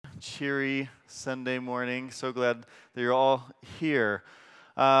cheery Sunday morning. So glad that you're all here.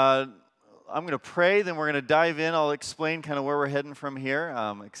 I'm going to pray, then we're going to dive in. I'll explain kind of where we're heading from here.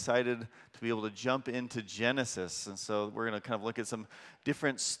 I'm excited to be able to jump into Genesis. And so we're going to kind of look at some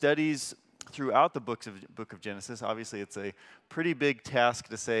different studies throughout the book of Genesis. Obviously, it's a pretty big task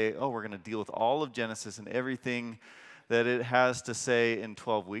to say, oh, we're going to deal with all of Genesis and everything that it has to say in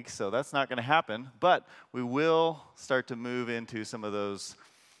 12 weeks. So that's not going to happen. But we will start to move into some of those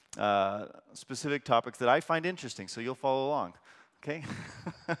specific topics that I find interesting. So you'll follow along. Okay?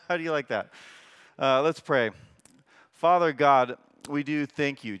 How do you like that? Let's pray. Father God, we do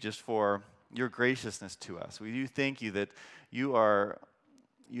thank you just for your graciousness to us. We do thank you that you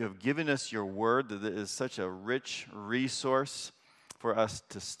have given us your word that is such a rich resource for us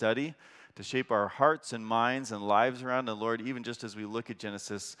to study, to shape our hearts and minds and lives around. And Lord, even just as we look at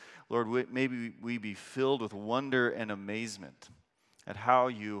Genesis, Lord, maybe we be filled with wonder and amazement at how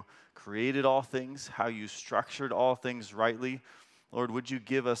you created all things, how you structured all things rightly. Lord, would you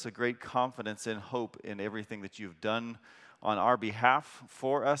give us a great confidence and hope in everything that you've done on our behalf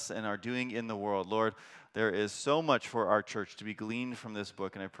for us and are doing in the world. Lord, there is so much for our church to be gleaned from this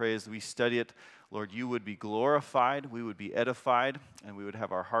book, and I pray as we study it, Lord, you would be glorified, we would be edified, and we would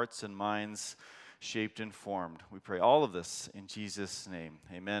have our hearts and minds shaped and formed. We pray all of this in Jesus' name.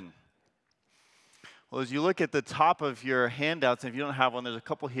 Amen. Well, as you look at the top of your handouts, and if you don't have one, there's a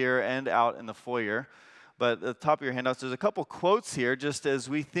couple here and out in the foyer. But at the top of your handouts, there's a couple quotes here just as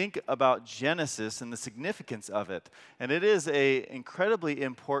we think about Genesis and the significance of it. And it is an incredibly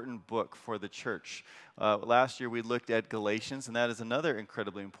important book for the church. Last year we looked at Galatians, and that is another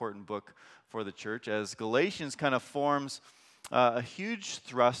incredibly important book for the church, as Galatians kind of forms a huge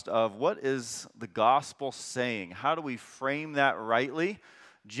thrust of what is the gospel saying? How do we frame that rightly?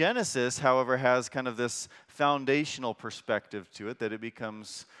 Genesis, however, has kind of this foundational perspective to it that it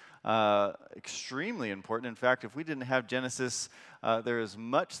becomes extremely important. In fact, if we didn't have Genesis, there is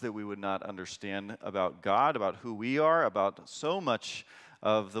much that we would not understand about God, about who we are, about so much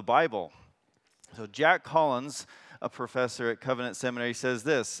of the Bible. So Jack Collins, a professor at Covenant Seminary, says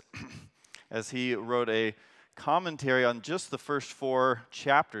this, as he wrote a commentary on just the first 4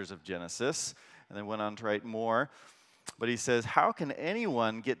 chapters of Genesis, and then went on to write more. But he says, how can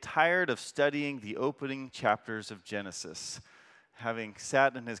anyone get tired of studying the opening chapters of Genesis? Having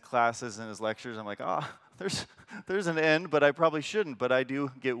sat in his classes and his lectures, I'm like, there's an end, but I probably shouldn't. But I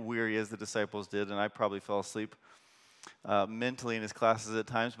do get weary as the disciples did, and I probably fell asleep mentally in his classes at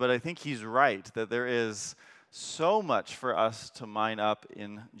times. But I think he's right, that there is so much for us to mine up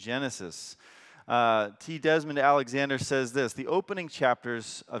in Genesis. T. Desmond Alexander says this, the opening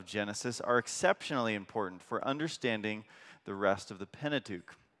chapters of Genesis are exceptionally important for understanding the rest of the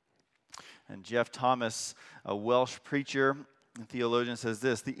Pentateuch. And Jeff Thomas, a Welsh preacher and theologian, says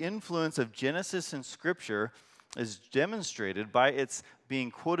this, the influence of Genesis in Scripture is demonstrated by its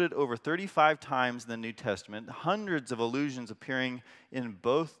being quoted over 35 times in the New Testament, hundreds of allusions appearing in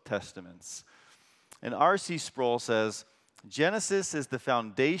both Testaments. And R.C. Sproul says, Genesis is the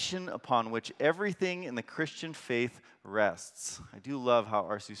foundation upon which everything in the Christian faith rests. I do love how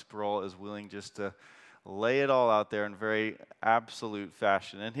R.C. Sproul is willing just to lay it all out there in very absolute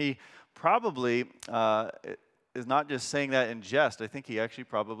fashion. And he probably is not just saying that in jest. I think he actually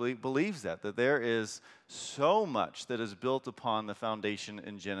probably believes that there is so much that is built upon the foundation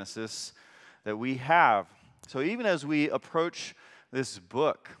in Genesis that we have. So even as we approach this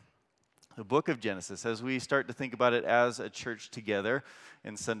book, the book of Genesis, as we start to think about it as a church together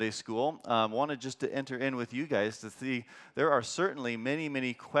in Sunday school, wanted just to enter in with you guys to see there are certainly many,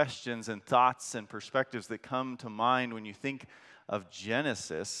 many questions and thoughts and perspectives that come to mind when you think of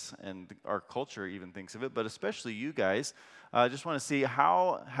Genesis, and our culture even thinks of it, but especially you guys. I just want to see,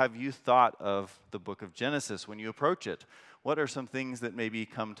 how have you thought of the book of Genesis when you approach it? What are some things that maybe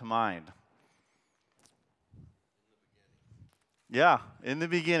come to mind? Yeah, in the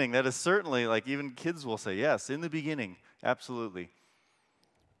beginning. That is certainly, like, even kids will say, yes, in the beginning. Absolutely.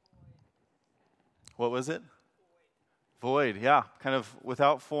 What was it? Void, yeah. Kind of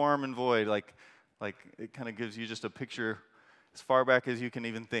without form and void. Like it kind of gives you just a picture as far back as you can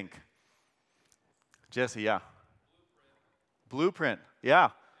even think. Jesse, yeah. Blueprint, yeah.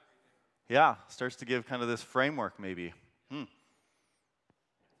 Yeah, starts to give kind of this framework maybe.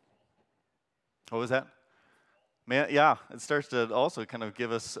 What was that? Man, yeah, it starts to also kind of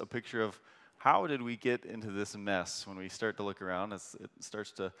give us a picture of how did we get into this mess when we start to look around. It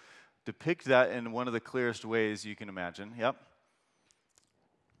starts to depict that in one of the clearest ways you can imagine. Yep.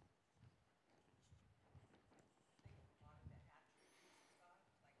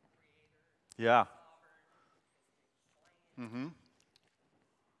 Yeah. Mm-hmm.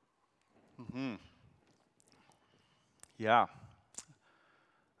 Hmm. Yeah.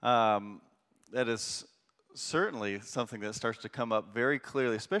 Um, that is certainly something that starts to come up very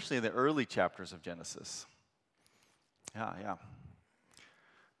clearly, especially in the early chapters of Genesis. Yeah, yeah.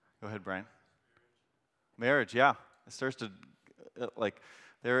 Go ahead, Brian. Marriage, yeah. It starts to, like,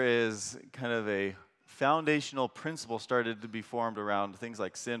 there is kind of a foundational principle started to be formed around things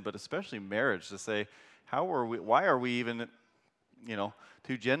like sin, but especially marriage, to say, why are we even,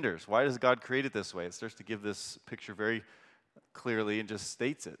 two genders? Why does God create it this way? It starts to give this picture very clearly and just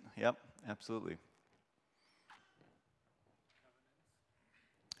states it. Yep, absolutely.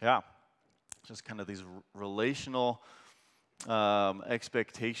 Yeah, just kind of these relational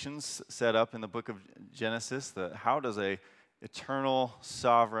expectations set up in the book of Genesis. That how does a eternal,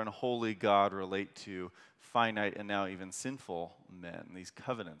 sovereign, holy God relate to finite and now even sinful men? These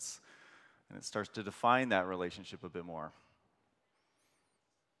covenants, and it starts to define that relationship a bit more.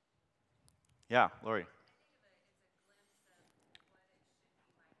 Yeah, Lori.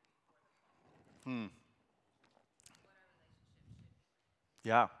 Hmm.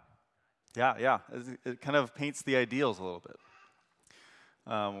 Yeah, yeah. It kind of paints the ideals a little bit.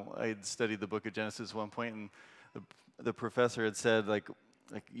 I had studied the book of Genesis at one point, and the professor had said, like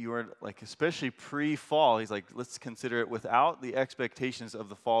you were like, especially pre-fall, he's like, let's consider it without the expectations of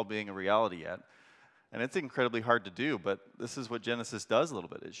the fall being a reality yet. And it's incredibly hard to do, but this is what Genesis does a little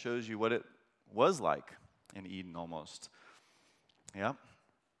bit. It shows you what it was like in Eden almost. Yeah.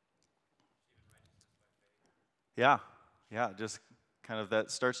 Yeah. Yeah. Just kind of that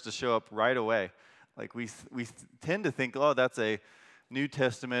starts to show up right away. Like we tend to think, oh, that's a New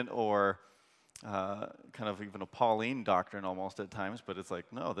Testament or kind of even a Pauline doctrine almost at times, but it's like,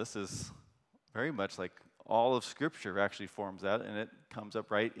 no, this is very much like all of Scripture actually forms that, and it comes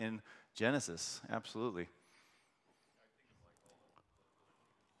up right in Genesis. Absolutely.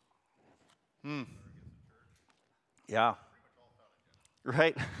 Hmm. Yeah.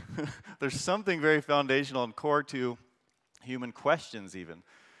 Right. There's something very foundational and core to human questions, even.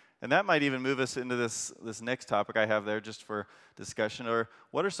 And that might even move us into this next topic I have there just for discussion, or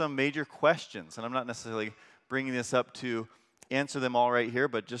what are some major questions? And I'm not necessarily bringing this up to answer them all right here,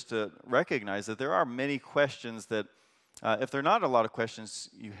 but just to recognize that there are many questions that, if there are not a lot of questions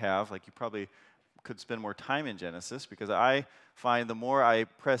you have, like you probably could spend more time in Genesis, because I find the more I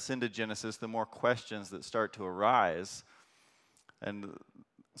press into Genesis, the more questions that start to arise. And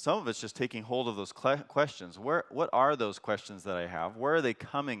some of it's just taking hold of those questions. What are those questions that I have? Where are they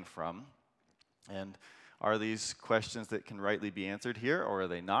coming from? And are these questions that can rightly be answered here, or are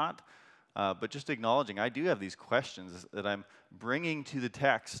they not? But just acknowledging, I do have these questions that I'm bringing to the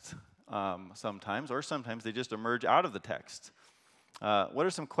text sometimes, or sometimes they just emerge out of the text. What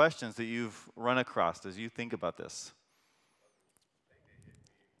are some questions that you've run across as you think about this?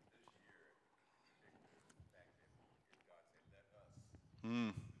 Hmm.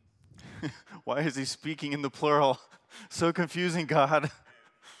 Why is he speaking in the plural? So confusing, God.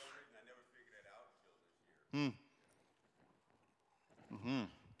 Hmm. Hmm.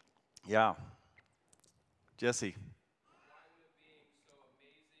 Yeah. Jesse.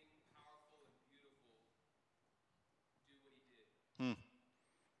 Hmm.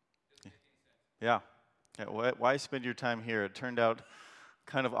 Yeah. Yeah. Why spend your time here? It turned out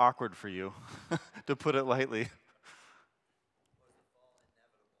kind of awkward for you, to put it lightly.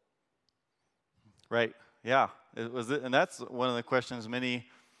 Right. Yeah. It was, and that's one of the questions many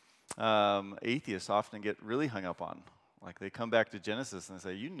atheists often get really hung up on. Like they come back to Genesis and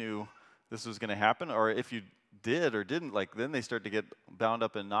say, "You knew this was going to happen," or if you did or didn't, like then they start to get bound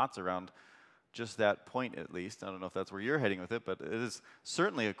up in knots around just that point. At least I don't know if that's where you're heading with it, but it is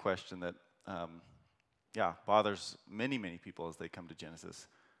certainly a question that, bothers many people as they come to Genesis.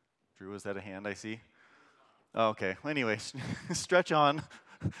 Drew, is that a hand I see? Oh, okay. Well, anyways, stretch on.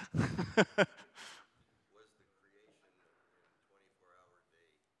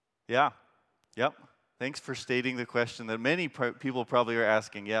 Yeah. Yep. Thanks for stating the question that many people probably are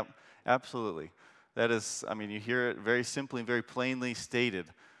asking. Yep. Absolutely. That is, I mean, you hear it very simply and very plainly stated.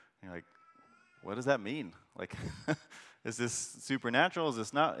 You're like, what does that mean? Like, is this supernatural? Is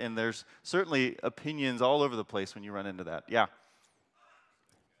this not? And there's certainly opinions all over the place when you run into that. Yeah.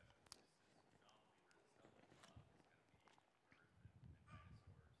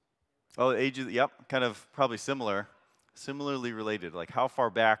 Oh, ages. Yep. Kind of probably similarly related. Like, how far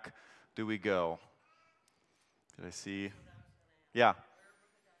back do we go? Did I see? Yeah.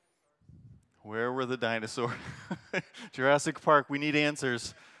 Where were the dinosaurs? Jurassic Park. We need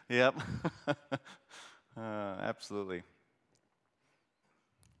answers. Yep. Absolutely.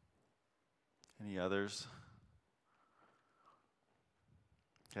 Any others?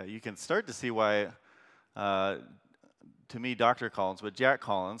 Yeah, you can start to see why, to me, Dr. Collins, but Jack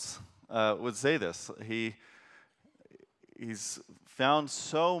Collins would say this. He's found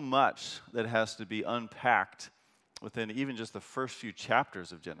so much that has to be unpacked within even just the first few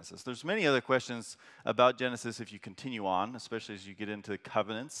chapters of Genesis. There's many other questions about Genesis if you continue on, especially as you get into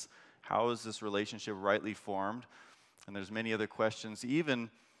covenants. How is this relationship rightly formed? And there's many other questions, even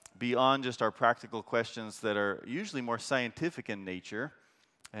beyond just our practical questions that are usually more scientific in nature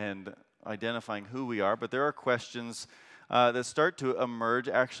and identifying who we are. But there are questions that start to emerge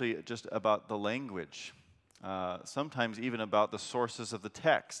actually just about the language, sometimes even about the sources of the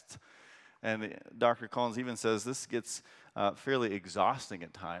text. And Dr. Collins even says this gets fairly exhausting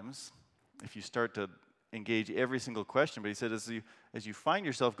at times if you start to engage every single question. But he said as you find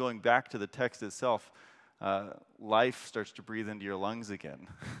yourself going back to the text itself, life starts to breathe into your lungs again.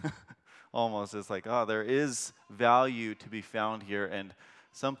 Almost. It's like, there is value to be found here and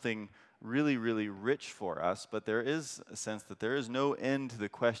something really, really rich for us. But there is a sense that there is no end to the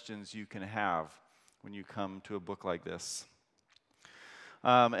questions you can have when you come to a book like this.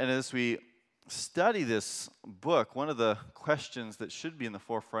 And as we study this book, one of the questions that should be in the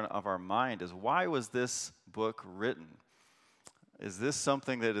forefront of our mind is, why was this book written? Is this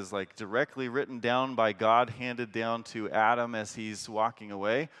something that is like directly written down by God, handed down to Adam as he's walking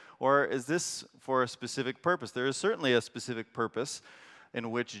away? Or is this for a specific purpose? There is certainly a specific purpose in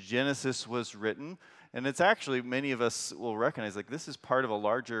which Genesis was written. And it's actually, many of us will recognize, like this is part of a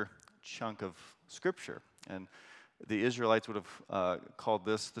larger chunk of Scripture. And the Israelites would have called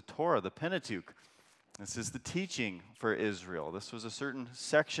this the Torah, the Pentateuch. This is the teaching for Israel. This was a certain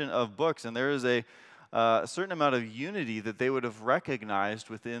section of books, and there is a certain amount of unity that they would have recognized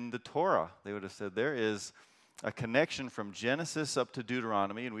within the Torah. They would have said there is a connection from Genesis up to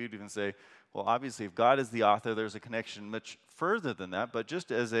Deuteronomy, and we would even say, well, obviously, if God is the author, there's a connection much further than that, but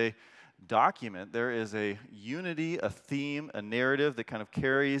just as a document, there is a unity, a theme, a narrative that kind of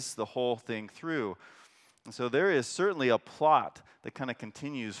carries the whole thing through. And so there is certainly a plot that kind of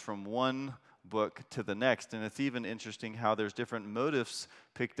continues from one book to the next. And it's even interesting how there's different motifs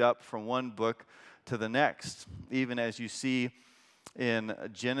picked up from one book to the next. Even as you see in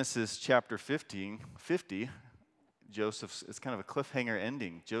Genesis chapter 50, Joseph's, it's kind of a cliffhanger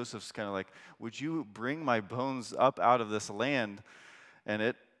ending. Joseph's kind of like, would you bring my bones up out of this land? And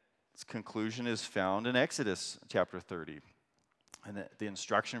its conclusion is found in Exodus chapter 30. And the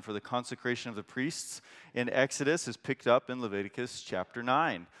instruction for the consecration of the priests in Exodus is picked up in Leviticus chapter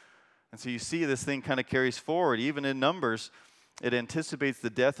 9. And so you see this thing kind of carries forward. Even in Numbers, it anticipates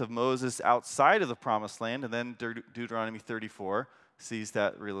the death of Moses outside of the promised land. And then Deuteronomy 34 sees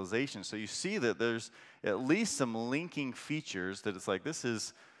that realization. So you see that there's at least some linking features that it's like this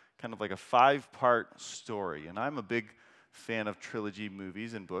is kind of like a 5-part story. And I'm a big fan of trilogy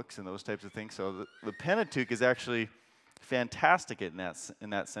movies and books and those types of things. So the Pentateuch is actually fantastic in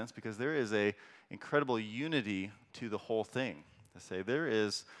that sense, because there is a incredible unity to the whole thing. To say there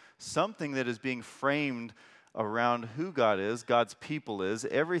is something that is being framed around who God is, God's people is,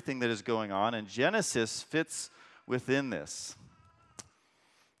 everything that is going on, and Genesis fits within this.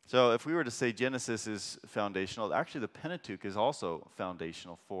 So if we were to say Genesis is foundational, actually the Pentateuch is also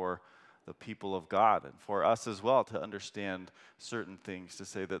foundational for the people of God and for us as well to understand certain things, to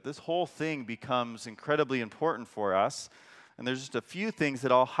say that this whole thing becomes incredibly important for us. And there's just a few things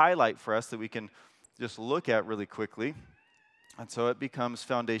that I'll highlight for us that we can just look at really quickly. And so it becomes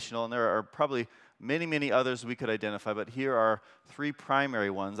foundational, and there are probably many, many others we could identify, but here are 3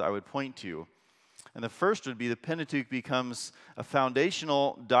 primary ones I would point to. And the first would be the Pentateuch becomes a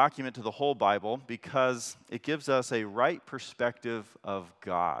foundational document to the whole Bible because it gives us a right perspective of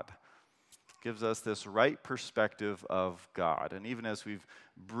God. Gives us this right perspective of God. And even as we've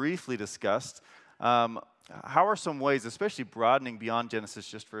briefly discussed, how are some ways, especially broadening beyond Genesis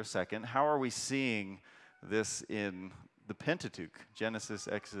just for a second, how are we seeing this in the Pentateuch? Genesis,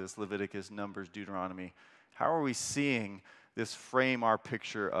 Exodus, Leviticus, Numbers, Deuteronomy. How are we seeing this frame our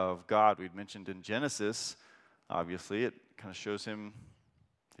picture of God? We'd mentioned in Genesis, obviously, it kind of shows him,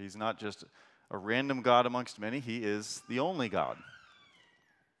 he's not just a random God amongst many, he is the only God.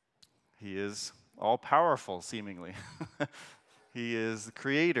 He is all-powerful, seemingly. He is the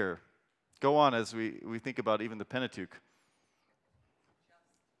creator. Go on as we think about even the Pentateuch.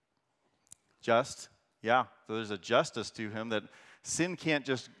 Just, yeah. So there's a justice to him that sin can't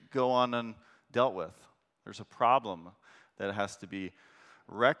just go on undealt with. There's a problem that has to be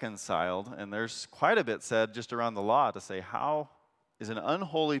reconciled, and there's quite a bit said just around the law to say, how is an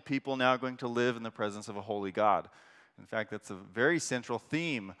unholy people now going to live in the presence of a holy God? In fact, that's a very central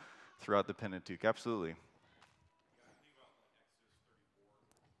theme throughout the Pentateuch, absolutely.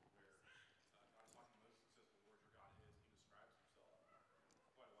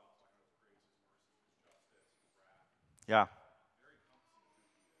 Yeah.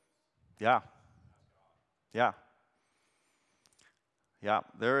 Yeah. Yeah. Yeah.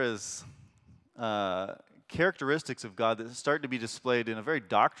 There is uh, characteristics of God that start to be displayed in a very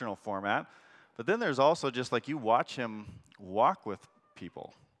doctrinal format, but then there's also just like you watch him walk with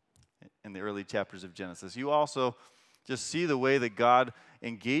people in the early chapters of Genesis. You also just see the way that God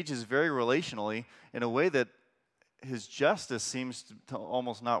engages very relationally in a way that his justice seems to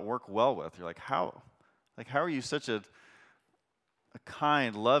almost not work well with. You're like, how? Like, how are you such a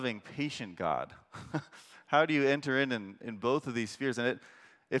kind, loving, patient God? How do you enter in both of these spheres? And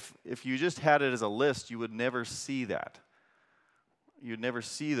if you just had it as a list, you would never see that. You'd never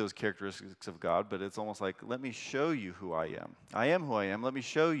see those characteristics of God, but it's almost like, let me show you who I am. I am who I am. Let me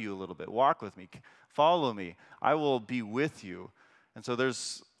show you a little bit. Walk with me. Follow me. I will be with you. And so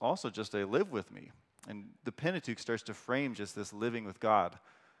there's also just a live with me. And the Pentateuch starts to frame just this living with God.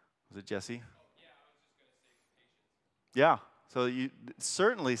 Was it Jesse? Yeah. So you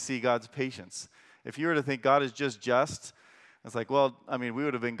certainly see God's patience. If you were to think God is just, it's like, well, I mean, we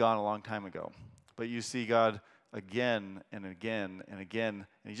would have been gone a long time ago. But you see God again and again and again,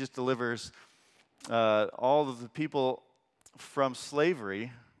 and he just delivers all of the people from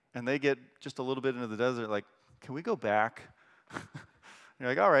slavery, and they get just a little bit into the desert, like, can we go back? You're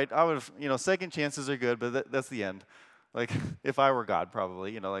like, all right, I would have, second chances are good, but that's the end. Like, if I were God,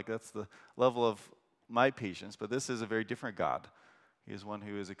 probably, like that's the level of my patience, but this is a very different God. He is one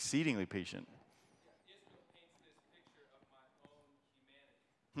who is exceedingly patient. Israel paints this picture of my own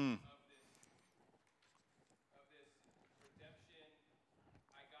humanity, Hmm. of this redemption.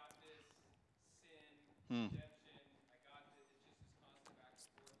 I got this sin, Hmm. redemption. I got this. It's just this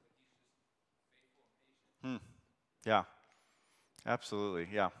constant back and forth, but he's just faithful and patient. Hmm. Yeah. Absolutely.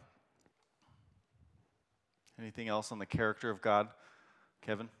 Yeah. Anything else on the character of God,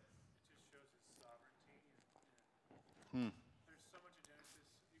 Kevin? It just shows his sovereignty, and Hmm. there's so much in Genesis,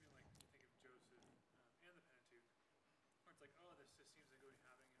 even like you think of Joseph and the Pentateuch, where it's like, oh, this just seems like going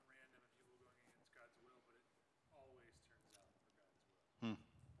happening at random and people going against God's will, but it always turns out for God's will. Hmm.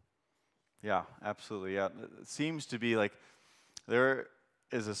 Yeah, absolutely. Yeah. It seems to be like there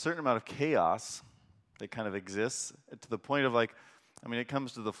is a certain amount of chaos that kind of exists to the point of like, I mean, it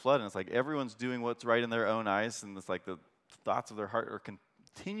comes to the flood, and it's like everyone's doing what's right in their own eyes, and it's like the thoughts of their heart are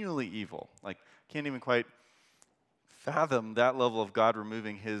continually evil. Like, can't even quite fathom that level of God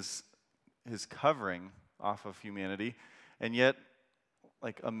removing his covering off of humanity, and yet,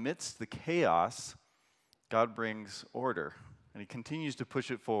 like amidst the chaos, God brings order, and he continues to push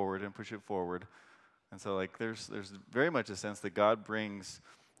it forward and push it forward. And so, like, there's very much a sense that God brings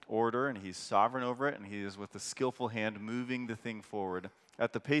order, and he's sovereign over it, and he is with a skillful hand moving the thing forward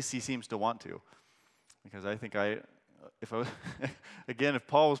at the pace he seems to want to. Because I think if I was, again, if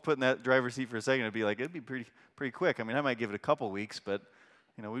Paul was put in that driver's seat for a second, it'd be pretty quick. I mean, I might give it a couple weeks, but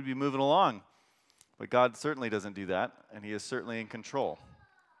we'd be moving along. But God certainly doesn't do that, and he is certainly in control.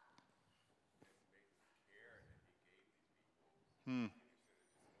 Hmm.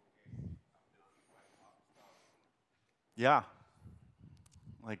 Yeah.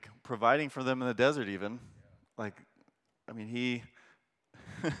 Like providing for them in the desert, even. Like, I mean,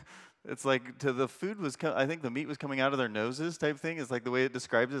 it's like the food was, I think the meat was coming out of their noses type thing. Is like the way it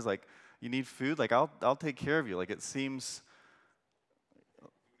describes it is like, you need food, like I'll take care of you. Like it seems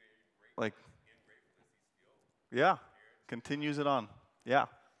like, yeah, continues it on. Yeah,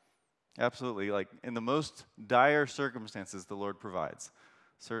 absolutely. Like in the most dire circumstances, the Lord provides.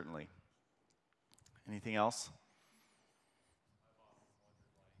 Certainly. Anything else?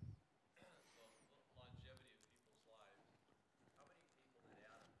 Longevity of people's lives. How many people did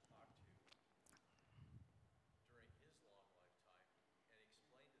Adam talk to during his long lifetime and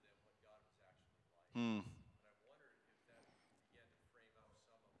explain to them what God was actually like? Hmm. And I wondered if that began to frame out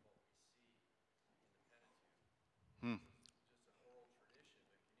some of what we see in the Pentateuch. Hmm. Just an oral tradition,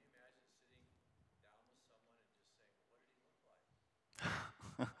 but can you imagine sitting down with someone and just saying, well, what did he look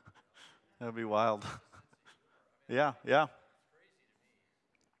like? That'd be wild. Sense of humor. I mean, Yeah, yeah. it's crazy to me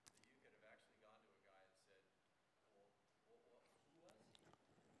that you could have actually gone to a guy and said, well, who was he? And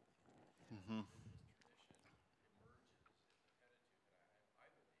so Hmm. this tradition emerges in the Pentateuch, and I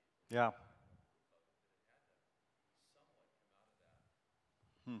believe Yeah. we have no proof of it, that it had to somewhat come out of that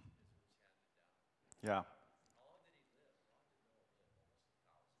Hmm. as it was handed down. Yeah. How long did he live? How long did Noah live?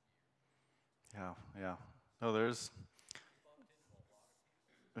 Almost 1,000 years. Yeah. Yeah. No, there's. He bumped into a lot of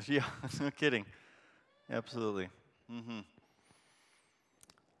people. Yeah. No kidding. Absolutely. Hmm.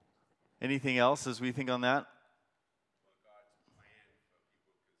 Anything else as we think on that? Well, God's plan for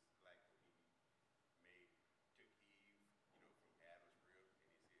people, because like when he took Eve, from Adam's rib, and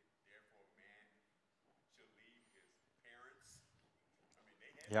he said, therefore man shall leave his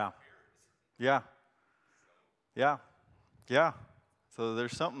Yeah. Yeah. Yeah. Yeah. So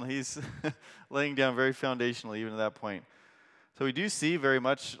there's something he's laying down very foundational even at that point. So we do see very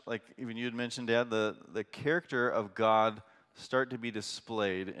much, like even you had mentioned, Dad, the character of God start to be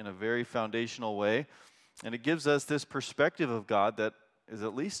displayed in a very foundational way. And it gives us this perspective of God that is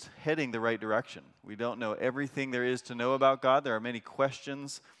at least heading the right direction. We don't know everything there is to know about God. There are many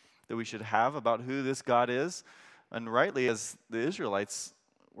questions that we should have about who this God is. And rightly, as the Israelites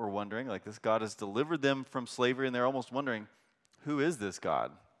were wondering, like this God has delivered them from slavery, and they're almost wondering, who is this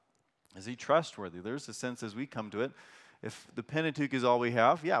God? Is he trustworthy? There's a sense as we come to it, if the Pentateuch is all we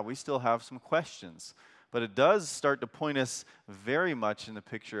have, yeah, we still have some questions. But it does start to point us very much in the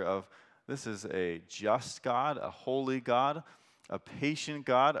picture of this is a just God, a holy God, a patient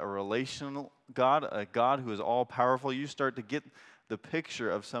God, a relational God, a God who is all-powerful. You start to get the picture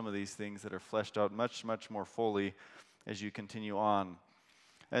of some of these things that are fleshed out much, much more fully as you continue on.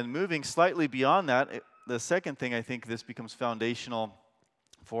 And moving slightly beyond that, the second thing I think this becomes foundational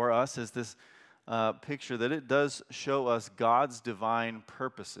for us is this picture that it does show us God's divine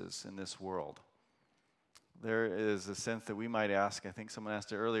purposes in this world. There is a sense that we might ask, I think someone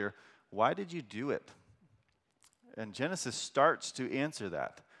asked it earlier, why did you do it? And Genesis starts to answer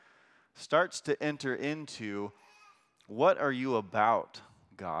that, starts to enter into what are you about,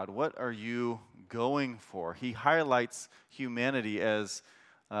 God? What are you going for? He highlights humanity as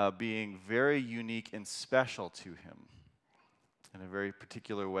being very unique and special to him in a very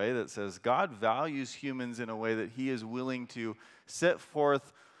particular way that says God values humans in a way that he is willing to set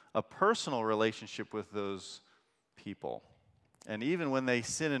forth a personal relationship with those people. And even when they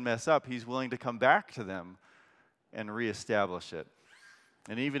sin and mess up, he's willing to come back to them and reestablish it.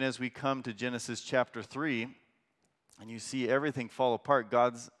 And even as we come to Genesis chapter 3, and you see everything fall apart,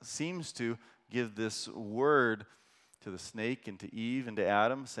 God seems to give this word to the snake and to Eve and to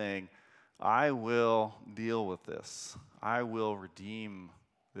Adam, saying, I will deal with this. I will redeem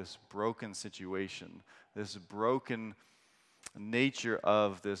this broken situation, this broken nature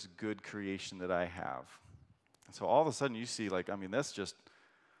of this good creation that I have. And so all of a sudden you see, that's just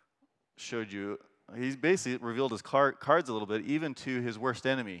showed you, he's basically revealed his cards a little bit, even to his worst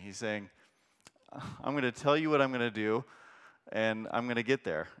enemy. He's saying, I'm going to tell you what I'm going to do, and I'm going to get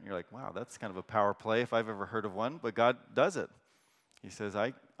there. And you're like, wow, that's kind of a power play if I've ever heard of one, but God does it. He says,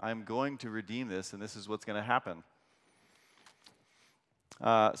 I'm going to redeem this, and this is what's going to happen.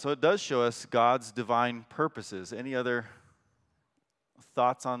 So it does show us God's divine purposes. Any other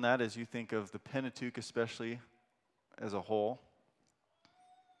thoughts on that as you think of the Pentateuch, especially as a whole?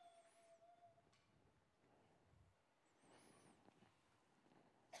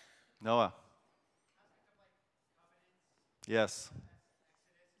 Noah. Yes.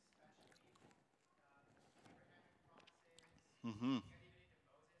 Mm-hmm.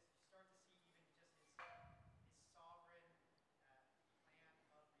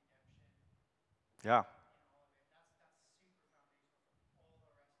 Yeah.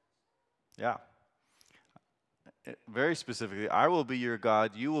 Yeah. Very specifically, I will be your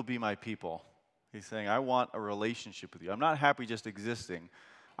God, you will be my people. He's saying, I want a relationship with you. I'm not happy just existing.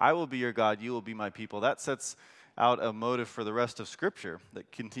 I will be your God, you will be my people. That sets out a motive for the rest of Scripture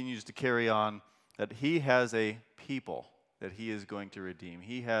that continues to carry on, that he has a people that he is going to redeem.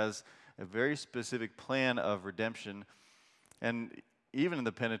 He has a very specific plan of redemption. And even in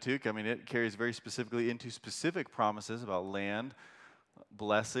the Pentateuch, it carries very specifically into specific promises about land,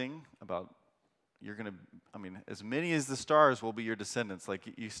 blessing, about you're going to, as many as the stars will be your descendants. Like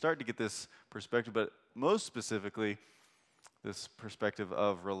you start to get this perspective, but most specifically, this perspective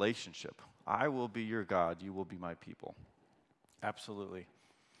of relationship. I will be your God, you will be my people. Absolutely.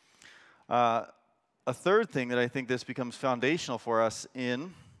 A third thing that I think this becomes foundational for us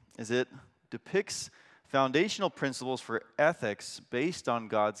in is it depicts foundational principles for ethics based on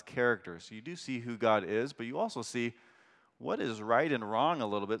God's character. So you do see who God is, but you also see what is right and wrong a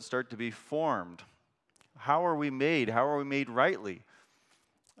little bit start to be formed. How are we made? How are we made rightly?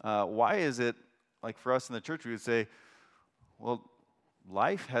 Why is it, like for us in the church, we would say, well,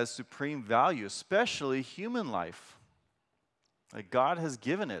 life has supreme value, especially human life. Like God has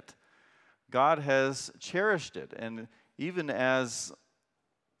given it. God has cherished it. And even as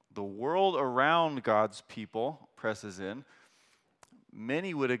the world around God's people presses in,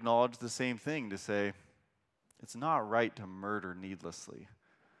 many would acknowledge the same thing to say, it's not right to murder needlessly.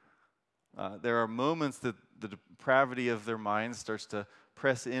 There are moments that the depravity of their minds starts to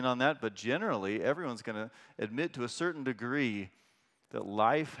press in on that, but generally, everyone's going to admit to a certain degree that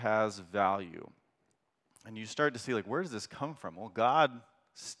life has value. And you start to see, where does this come from? Well, God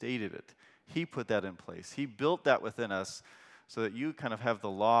stated it. He put that in place. He built that within us so that you kind of have the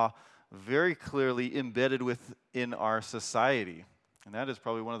law very clearly embedded within our society. And that is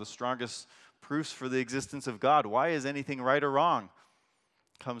probably one of the strongest proofs for the existence of God. Why is anything right or wrong?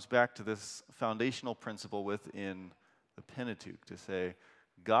 Comes back to this foundational principle within the Pentateuch to say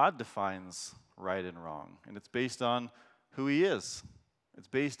God defines right and wrong, and it's based on who he is. It's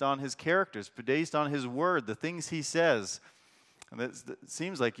based on his characters, based on his word, the things he says. And it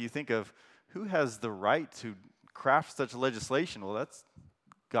seems like you think of who has the right to craft such legislation. Well, that's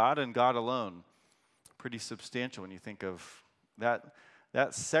God and God alone. Pretty substantial when you think of that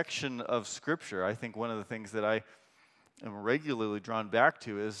section of Scripture. I think one of the things that I am regularly drawn back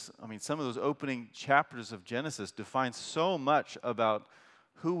to is, some of those opening chapters of Genesis define so much about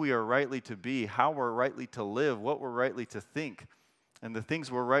who we are rightly to be, how we're rightly to live, what we're rightly to think, and the things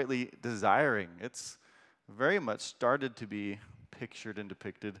we're rightly desiring. It's very much started to be pictured and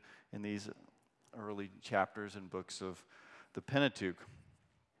depicted in these early chapters and books of the Pentateuch.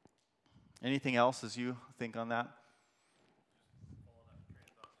 Anything else as you think on that?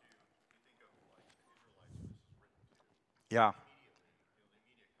 Yeah.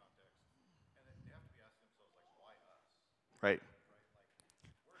 Right.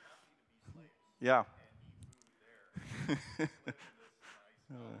 Yeah.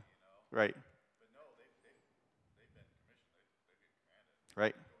 Right.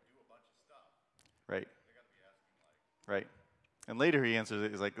 Right. Right. Right. And later he answers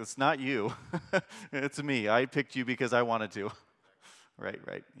it, he's like, it's not you. It's me. I picked you because I wanted to. Right,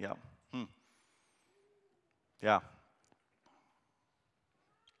 yeah. Yeah.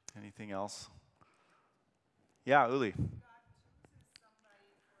 Anything else? Yeah, Uli.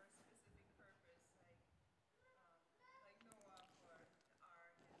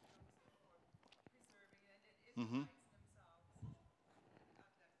 Mm-hmm.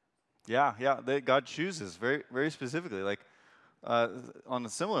 Yeah. God chooses very, very specifically, like on a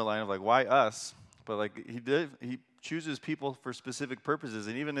similar line of like, why us? But like he chooses people for specific purposes,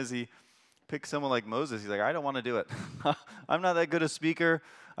 and even as he picks someone like Moses, he's like, I don't want to do it. I'm not that good a speaker.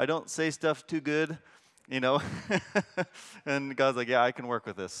 I don't say stuff too good, And God's like, yeah, I can work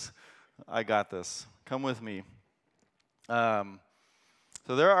with this. I got this. Come with me.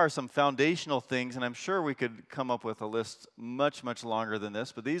 So there are some foundational things, and I'm sure we could come up with a list much, much longer than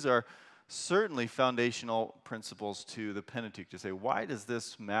this, but these are certainly foundational principles to the Pentateuch to say, why does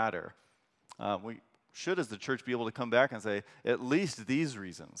this matter? We should, as the church, be able to come back and say, at least these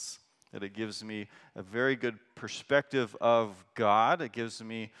reasons, that it gives me a very good perspective of God, it gives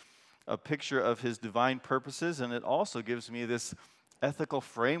me a picture of his divine purposes, and it also gives me this ethical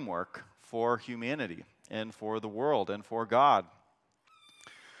framework for humanity and for the world and for God.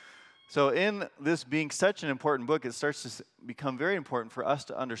 So in this being such an important book, it starts to become very important for us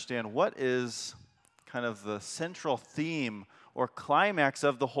to understand what is kind of the central theme or climax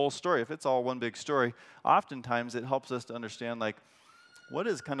of the whole story. If it's all one big story, oftentimes it helps us to understand, like, what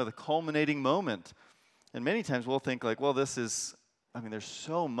is kind of the culminating moment? And many times we'll think, like, well, there's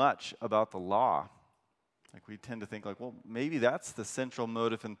so much about the law. Like, we tend to think, like, well, maybe that's the central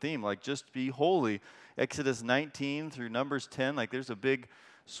motive and theme, like, just be holy. Exodus 19 through Numbers 10, like, there's a big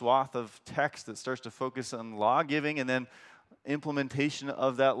swath of text that starts to focus on law giving and then implementation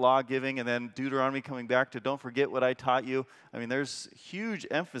of that law giving, and then Deuteronomy coming back to don't forget what I taught you. There's huge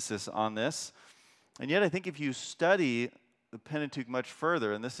emphasis on this. And yet I think if you study the Pentateuch much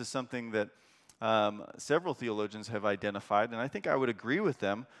further, and this is something that several theologians have identified, and I think I would agree with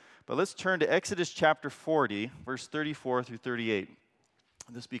them, but let's turn to Exodus chapter 40, verse 34 through 38.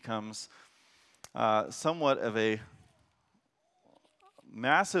 This becomes somewhat of a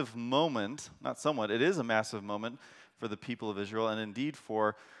massive moment, not somewhat, it is a massive moment for the people of Israel and indeed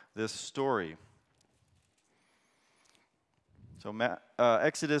for this story. So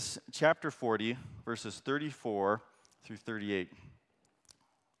Exodus chapter 40, verses 34 through 38.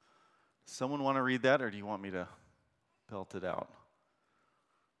 Someone want to read that, or do you want me to belt it out?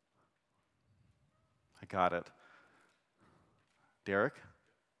 I got it. Derek?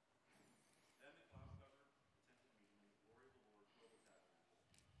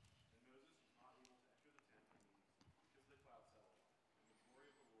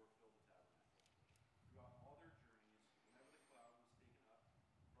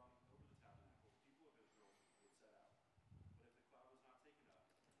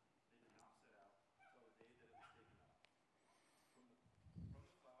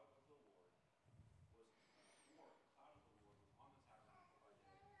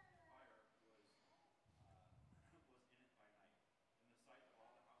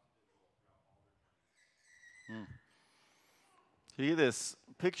 So you get this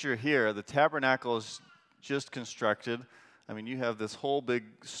picture here. The tabernacle is just constructed. I mean, you have this whole big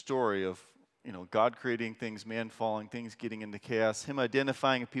story of, God creating things, man falling, things getting into chaos, him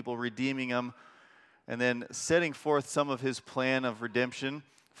identifying people, redeeming them, and then setting forth some of his plan of redemption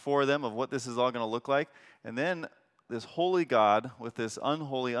for them, of what this is all going to look like. And then this holy God with this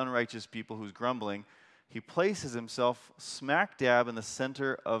unholy, unrighteous people who's grumbling, he places himself smack dab in the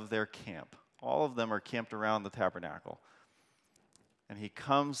center of their camp. All of them are camped around the tabernacle. And he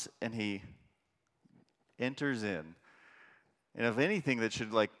comes and he enters in. And if anything that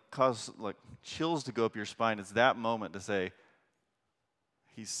should cause chills to go up your spine, it's that moment to say,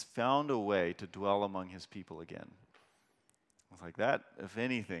 he's found a way to dwell among his people again. It's like that, if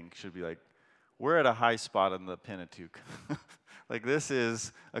anything, should be we're at a high spot in the Pentateuch. This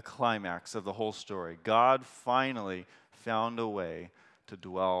is a climax of the whole story. God finally found a way to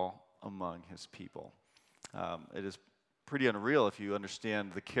dwell among his people. It is pretty unreal if you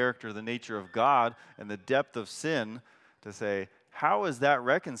understand the character, the nature of God, and the depth of sin to say, how is that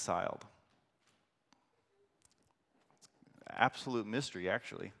reconciled? Absolute mystery,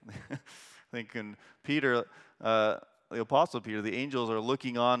 actually. I think in Peter, the Apostle Peter, the angels are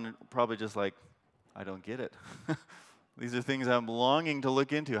looking on, probably just I don't get it. These are things I'm longing to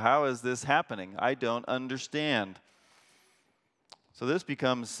look into. How is this happening? I don't understand. So this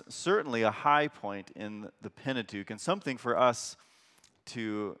becomes certainly a high point in the Pentateuch and something for us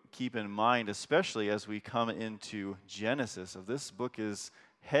to keep in mind, especially as we come into Genesis. If this book is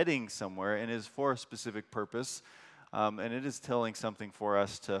heading somewhere and is for a specific purpose, and it is telling something for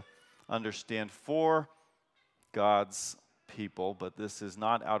us to understand for God's people, but this is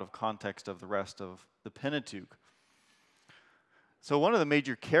not out of context of the rest of the Pentateuch. So one of the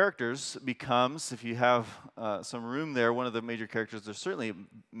major characters becomes, if you have some room there, one of the major characters, there's certainly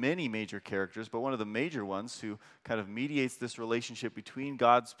many major characters, but one of the major ones who kind of mediates this relationship between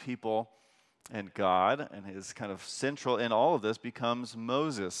God's people and God, and is kind of central in all of this, becomes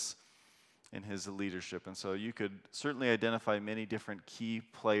Moses in his leadership. And so you could certainly identify many different key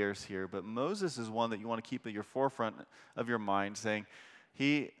players here, but Moses is one that you want to keep at your forefront of your mind, saying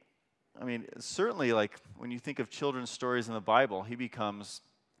certainly when you think of children's stories in the Bible, he becomes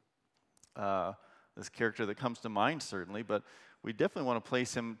this character that comes to mind, certainly, but we definitely want to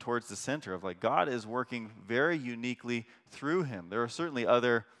place him towards the center of God is working very uniquely through him. There are certainly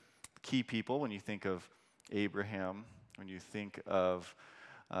other key people when you think of Abraham, when you think of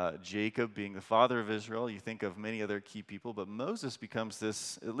Jacob being the father of Israel, you think of many other key people, but Moses becomes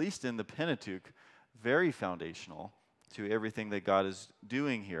this, at least in the Pentateuch, very foundational to everything that God is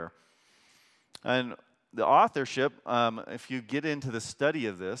doing here. And the authorship, if you get into the study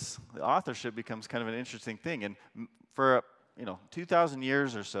of this, the authorship becomes kind of an interesting thing. And for 2,000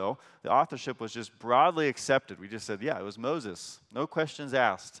 years or so, the authorship was just broadly accepted. We just said, yeah, it was Moses, no questions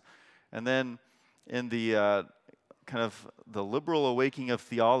asked. And then in the kind of the liberal awakening of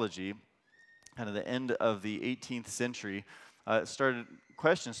theology, kind of the end of the 18th century,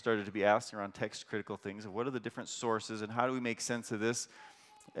 questions started to be asked around text critical things of what are the different sources and how do we make sense of this.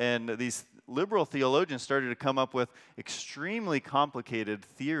 And these liberal theologians started to come up with extremely complicated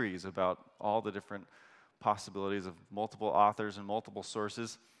theories about all the different possibilities of multiple authors and multiple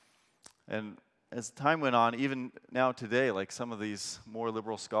sources. And as time went on, even now today, some of these more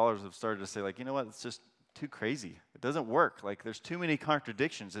liberal scholars have started to say, you know what, it's just too crazy. It doesn't work. There's too many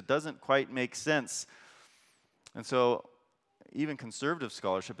contradictions. It doesn't quite make sense. And so even conservative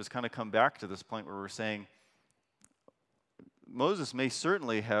scholarship has kind of come back to this point where we're saying, Moses may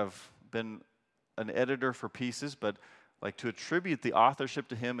certainly have been an editor for pieces, but to attribute the authorship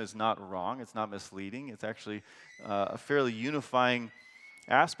to him is not wrong. It's not misleading. It's actually a fairly unifying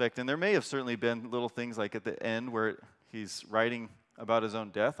aspect. And there may have certainly been little things at the end where he's writing about his own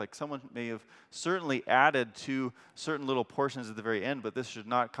death. Someone may have certainly added to certain little portions at the very end, but this should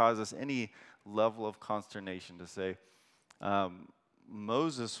not cause us any level of consternation to say,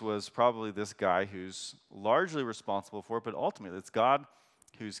 Moses was probably this guy who's largely responsible for it, but ultimately it's God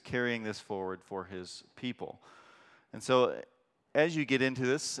who's carrying this forward for his people. And so as you get into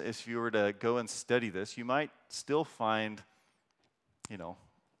this, if you were to go and study this, you might still find,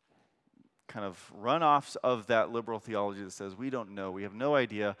 kind of runoffs of that liberal theology that says, we don't know, we have no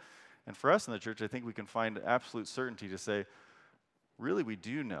idea. And for us in the church, I think we can find absolute certainty to say, really we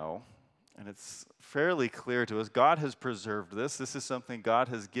do know. And it's fairly clear to us. God has preserved this. This is something God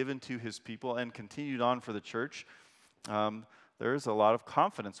has given to his people and continued on for the church. There's a lot of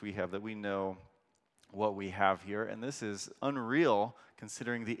confidence we have that we know what we have here. And this is unreal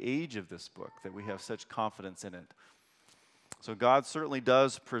considering the age of this book, that we have such confidence in it. So God certainly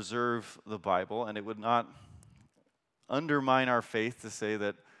does preserve the Bible, and it would not undermine our faith to say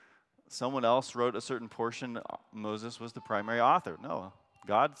that someone else wrote a certain portion, Moses was the primary author. No,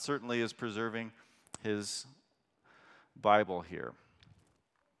 God certainly is preserving his Bible here.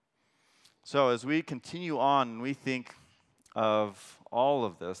 So as we continue on and we think of all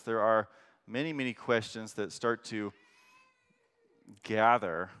of this, there are many, many questions that start to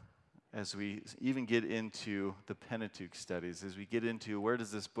gather as we even get into the Pentateuch studies, as we get into where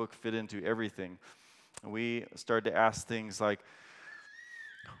does this book fit into everything. And we start to ask things like,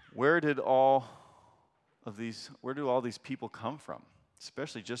 where do all these people come from?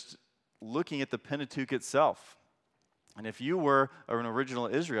 Especially just looking at the Pentateuch itself. And if you were an original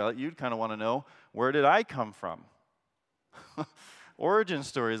Israelite, you'd kind of want to know, where did I come from? Origin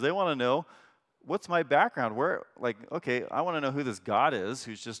stories. They want to know, what's my background? Okay, I want to know who this God is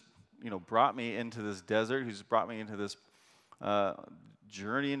who's just, brought me into this desert, who's brought me into this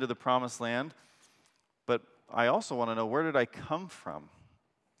journey into the promised land. But I also want to know, where did I come from?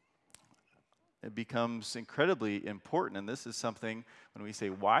 It becomes incredibly important, and this is something, when we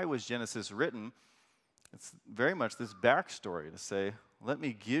say, why was Genesis written? It's very much this backstory to say, let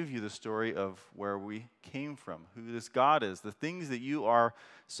me give you the story of where we came from, who this God is, the things that you are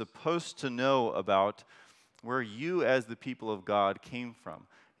supposed to know about where you as the people of God came from.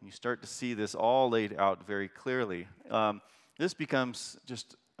 And you start to see this all laid out very clearly. This becomes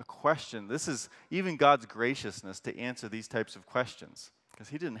just a question. This is even God's graciousness to answer these types of questions, because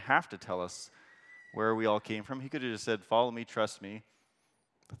he didn't have to tell us where we all came from. He could have just said, follow me, trust me,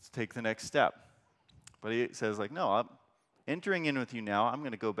 let's take the next step. But he says, no, I'm entering in with you now. I'm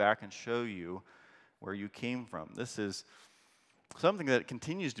going to go back and show you where you came from. This is something that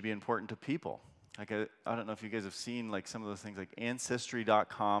continues to be important to people. I don't know if you guys have seen some of those things like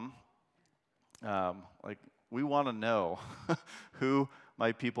Ancestry.com. We want to know who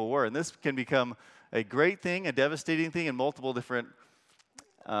my people were. And this can become a great thing, a devastating thing in multiple different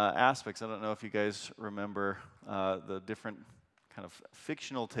aspects. I don't know if you guys remember the different kind of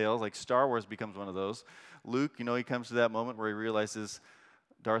fictional tales, like Star Wars becomes one of those. Luke, he comes to that moment where he realizes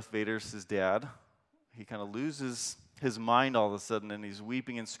Darth Vader's his dad. He kind of loses his mind all of a sudden, and he's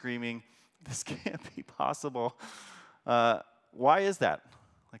weeping and screaming, this can't be possible. Why is that?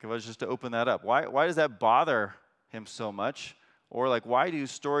 If I was just to open that up, why does that bother him so much? Or why do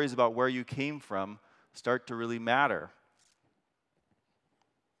stories about where you came from start to really matter?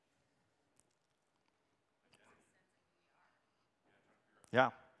 Yeah.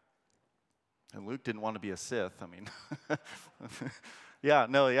 And Luke didn't want to be a Sith.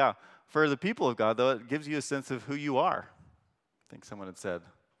 Yeah. For the people of God, though, it gives you a sense of who you are. I think someone had said.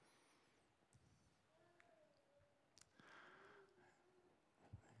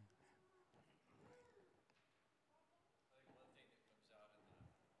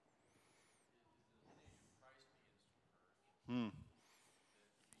 Hmm.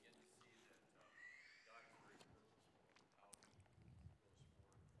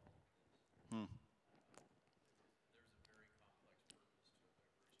 Hmm.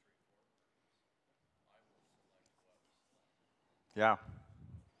 Yeah.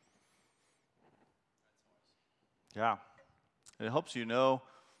 Yeah. It helps you know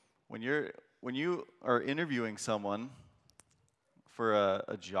when you are interviewing someone for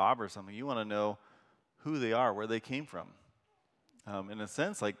a job or something, you want to know who they are, where they came from. In a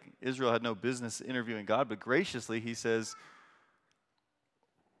sense, Israel had no business interviewing God, but graciously he says,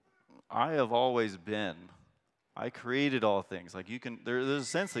 I have always been. I created all things. There's a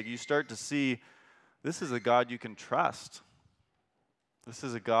sense you start to see this is a God you can trust. This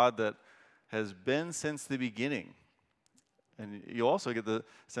is a God that has been since the beginning. And you also get the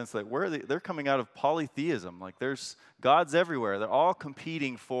sense that they're coming out of polytheism. There's gods everywhere. They're all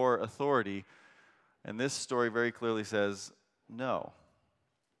competing for authority. And this story very clearly says, no.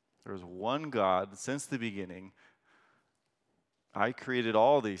 There's one God since the beginning. I created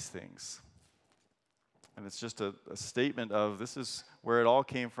all these things. And it's just a statement of this is where it all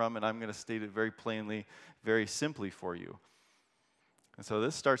came from, and I'm going to state it very plainly, very simply for you. And so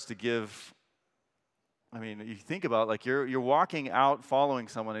this starts to give, you think about you're walking out following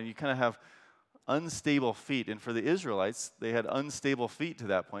someone, and you kind of have unstable feet. And for the Israelites, they had unstable feet to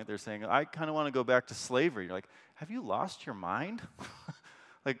that point. They're saying, I kind of want to go back to slavery. You're like, have you lost your mind?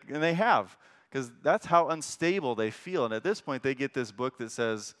 And they have, because that's how unstable they feel. And at this point, they get this book that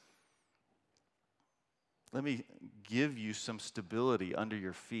says, let me give you some stability under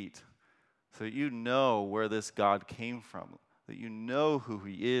your feet so that you know where this God came from, that you know who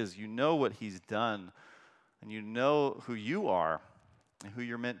he is, you know what he's done, and you know who you are and who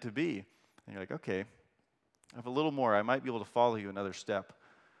you're meant to be. And you're like, okay, I have a little more. I might be able to follow you another step.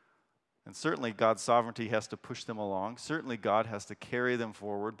 And certainly God's sovereignty has to push them along. Certainly God has to carry them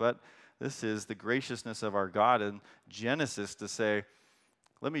forward. But this is the graciousness of our God in Genesis to say,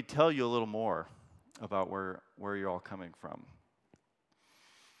 let me tell you a little more about where you're all coming from.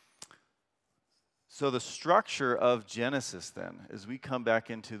 So the structure of Genesis then, as we come back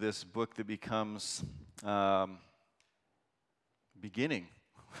into this book that becomes beginning.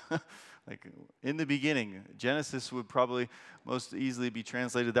 Like in the beginning, Genesis would probably most easily be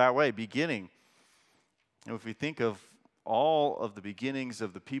translated that way, beginning. And if we think of all of the beginnings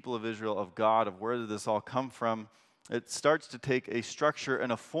of the people of Israel, of God, of where did this all come from, it starts to take a structure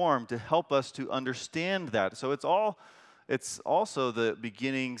and a form to help us to understand that. So it's also the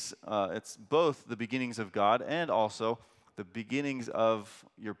beginnings, it's both the beginnings of God and also the beginnings of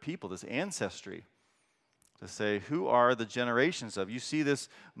your people, this ancestry. To say, who are the generations of? You see this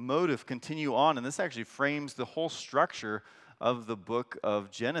motive continue on, and this actually frames the whole structure of the book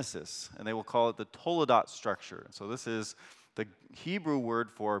of Genesis. And they will call it the Toledot structure. So this is the Hebrew word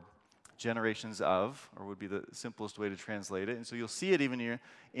for generations of, or would be the simplest way to translate it. And so you'll see it even in your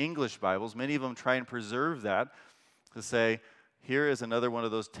English Bibles. Many of them try and preserve that to say, here is another one of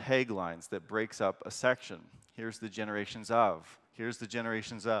those taglines that breaks up a section. Here's the generations of. Here's the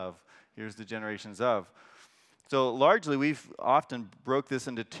generations of. Here's the generations of. So largely, we've often broke this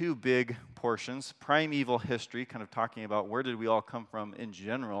into two big portions. Primeval history, kind of talking about where did we all come from in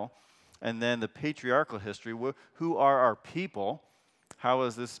general, and then the patriarchal history, who are our people? How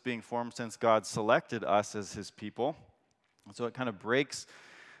is this being formed since God selected us as his people? And so it kind of breaks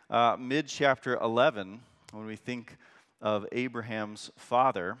mid-chapter 11 when we think of Abraham's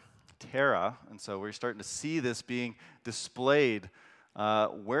father, Terah. And so we're starting to see this being displayed.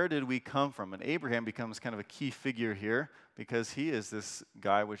 Where did we come from? And Abraham becomes kind of a key figure here because he is this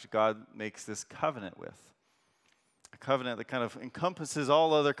guy which God makes this covenant with. A covenant that kind of encompasses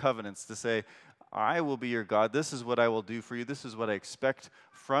all other covenants to say, I will be your God. This is what I will do for you. This is what I expect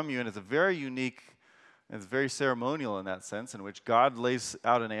from you. And it's a very unique, it's very ceremonial in that sense, in which God lays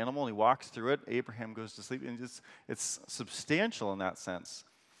out an animal and he walks through it. Abraham goes to sleep. And it's substantial in that sense.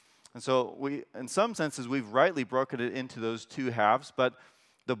 And so in some senses, we've rightly broken it into those two halves, but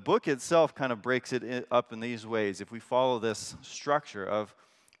the book itself kind of breaks it up in these ways. If we follow this structure of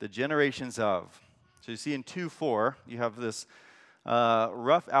the generations of. So you see in 2:4, you have this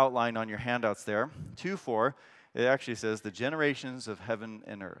rough outline on your handouts there. 2:4, it actually says the generations of heaven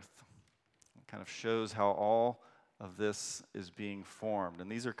and earth. It kind of shows how all of this is being formed.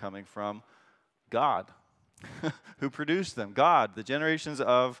 And these are coming from God. Who produced them? God, the generations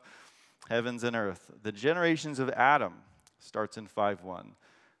of heavens and earth. The generations of Adam starts in 5:1.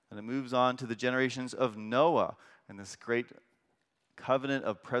 And it moves on to the generations of Noah and this great covenant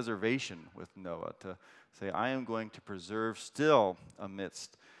of preservation with Noah to say, I am going to preserve still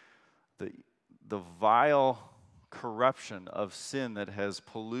amidst the vile corruption of sin that has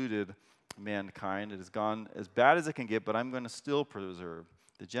polluted mankind. It has gone as bad as it can get, but I'm going to still preserve.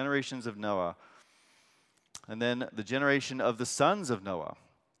 The generations of Noah. And then the generation of the sons of Noah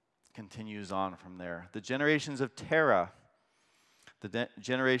continues on from there. The generations of Terah, the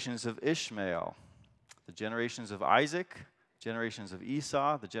generations of Ishmael, the generations of Isaac, generations of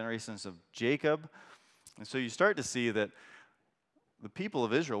Esau, the generations of Jacob. And so you start to see that the people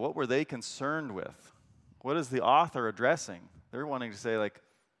of Israel, what were they concerned with? What is the author addressing? They're wanting to say, like,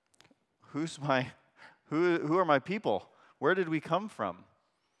 who are my people? Where did we come from?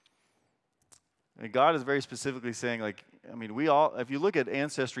 And God is very specifically saying, like, I mean, if you look at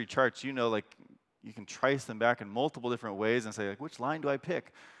ancestry charts, you know, like, you can trace them back in multiple different ways and say, like, which line do I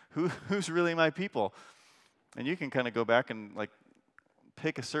pick? Who's really my people? And you can kind of go back and, like,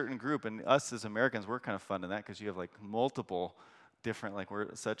 pick a certain group. And us as Americans, we're kind of fun in that because you have, like, multiple different, like,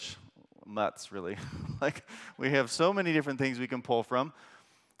 we're such mutts, really. Like, we have so many different things we can pull from.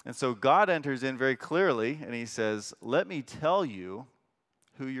 And so God enters in very clearly, and he says, let me tell you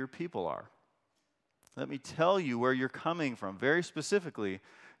who your people are. Let me tell you where you're coming from. Very specifically,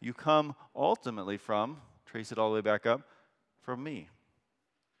 you come ultimately from, trace it all the way back up, from me.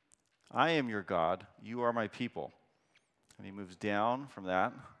 I am your God. You are my people. And he moves down from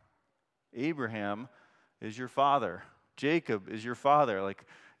that. Abraham is your father. Jacob is your father. Like,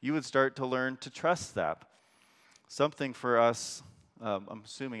 you would start to learn to trust that. Something for us, I'm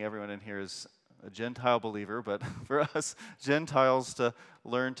assuming everyone in here is a Gentile believer, but for us Gentiles to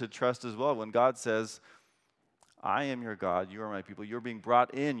learn to trust as well. When God says, I am your God, you are my people, you're being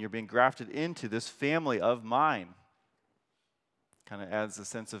brought in, you're being grafted into this family of mine. Kind of adds a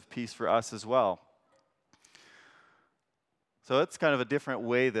sense of peace for us as well. So it's kind of a different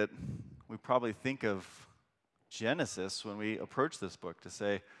way that we probably think of Genesis when we approach this book, to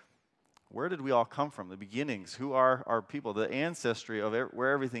say, Where did we all come from? The beginnings. Who are our people? The ancestry of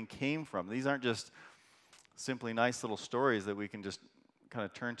where everything came from. These aren't just simply nice little stories that we can just kind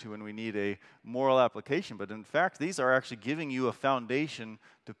of turn to when we need a moral application. But in fact, these are actually giving you a foundation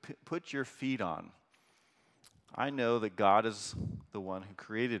to put your feet on. I know that God is the one who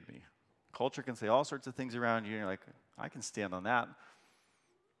created me. Culture can say all sorts of things around you, and you're like, I can stand on that.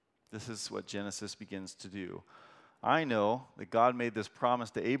 This is what Genesis begins to do. I know that God made this promise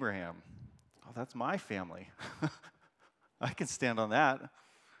to Abraham. Oh, that's my family. I can stand on that.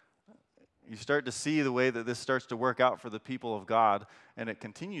 You start to see the way that this starts to work out for the people of God, and it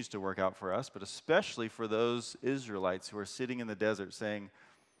continues to work out for us, but especially for those Israelites who are sitting in the desert saying,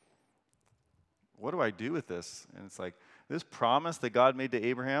 what do I do with this? And it's like, this promise that God made to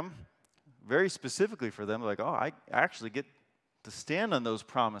Abraham, very specifically for them, like, oh, I actually get to stand on those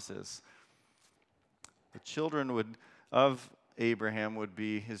promises. The children of Abraham would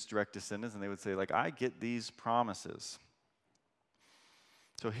be his direct descendants, and they would say, like, I get these promises.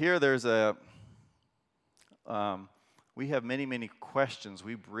 So here there's we have many, many questions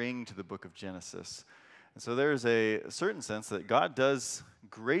we bring to the book of Genesis. And so there's a certain sense that God does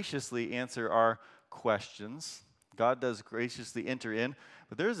graciously answer our questions. God does graciously enter in,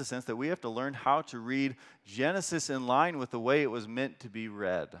 but there's a sense that we have to learn how to read Genesis in line with the way it was meant to be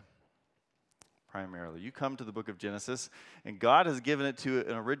read. Primarily. You come to the book of Genesis, and God has given it to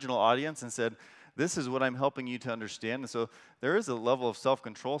an original audience and said, this is what I'm helping you to understand. And so there is a level of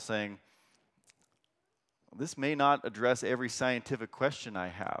self-control saying, this may not address every scientific question I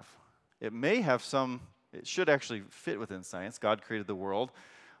have. It may have it should actually fit within science. God created the world,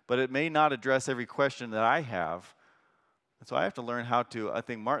 but it may not address every question that I have. And so I have to learn how to, I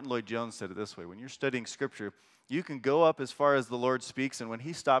think Martin Lloyd-Jones said it this way, when you're studying Scripture, you can go up as far as the Lord speaks, and when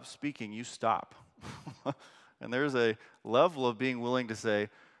he stops speaking, you stop. And there's a level of being willing to say,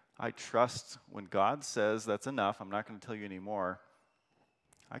 I trust when God says that's enough, I'm not going to tell you anymore.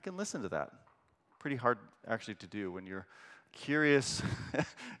 I can listen to that. Pretty hard actually to do when you're curious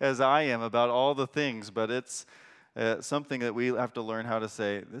as I am about all the things, but it's something that we have to learn how to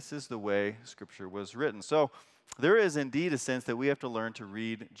say, this is the way Scripture was written. So there is indeed a sense that we have to learn to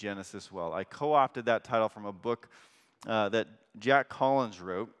read Genesis well. I co-opted that title from a book that Jack Collins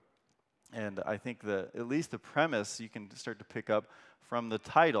wrote, and I think at least the premise you can start to pick up from the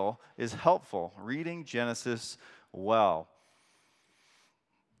title is helpful, reading Genesis well.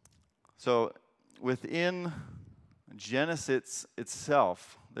 So within Genesis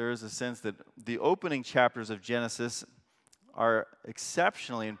itself, there is a sense that the opening chapters of Genesis are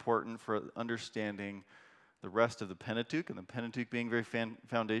exceptionally important for understanding the rest of the Pentateuch, and the Pentateuch being very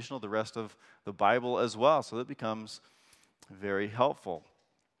foundational, the rest of the Bible as well. So that becomes very helpful.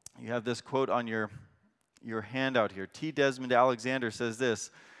 You have this quote on your handout here. T. Desmond Alexander says this.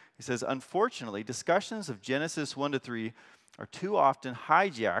 He says, unfortunately, discussions of Genesis 1 to 3 are too often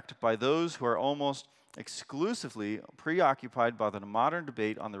hijacked by those who are almost exclusively preoccupied by the modern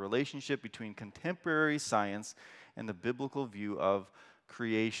debate on the relationship between contemporary science and the biblical view of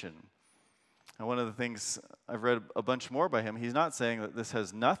creation. And one of the things, I've read a bunch more by him, he's not saying that this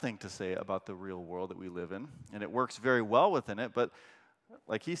has nothing to say about the real world that we live in, and it works very well within it, but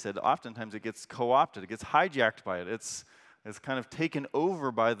like he said, oftentimes it gets co-opted, it gets hijacked by it. It's kind of taken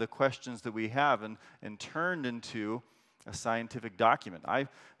over by the questions that we have and turned into a scientific document. I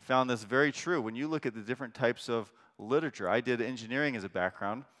found this very true. When you look at the different types of literature, I did engineering as a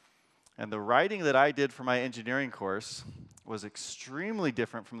background, and the writing that I did for my engineering course was extremely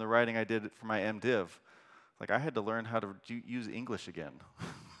different from the writing I did for my MDiv. Like, I had to learn how to use English again.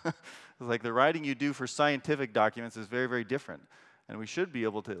 Like, the writing you do for scientific documents is very, very different. And we should be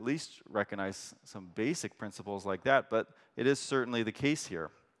able to at least recognize some basic principles like that, but it is certainly the case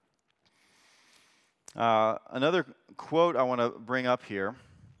here. Another quote I want to bring up here,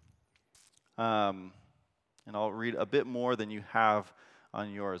 and I'll read a bit more than you have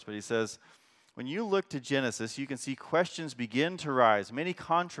on yours, but he says, when you look to Genesis, you can see questions begin to rise. Many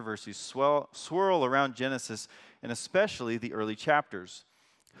controversies swirl around Genesis, and especially the early chapters.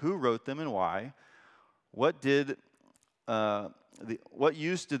 Who wrote them and why? What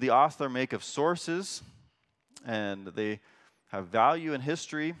use did the author make of sources? And they have value in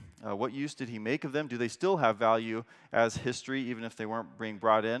history. What use did he make of them? Do they still have value as history, even if they weren't being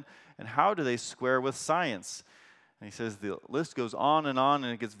brought in? And how do they square with science? And he says the list goes on, and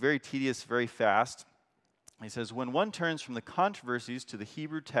it gets very tedious very fast. He says, when one turns from the controversies to the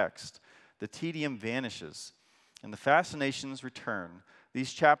Hebrew text, the tedium vanishes, and the fascinations return.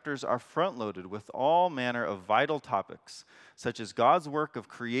 These chapters are front-loaded with all manner of vital topics, such as God's work of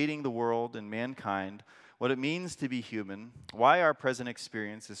creating the world and mankind, what it means to be human, why our present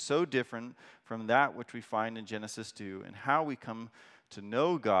experience is so different from that which we find in Genesis 2, and how we come to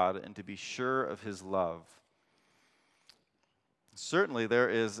know God and to be sure of his love. Certainly, there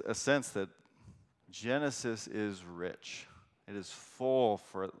is a sense that Genesis is rich. It is full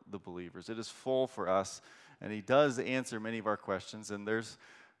for the believers. It is full for us, and he does answer many of our questions, and there's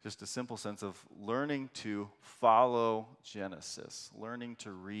just a simple sense of learning to follow Genesis, learning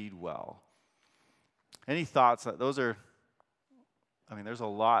to read well. Any thoughts? Those are, there's a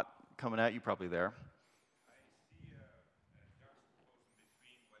lot coming at you probably there. I see a juxtaposition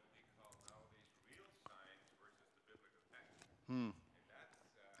between what they call nowadays real science versus the biblical text. And that's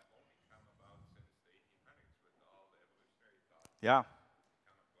only come about since the 1800s with all the evolutionary thought. Yeah,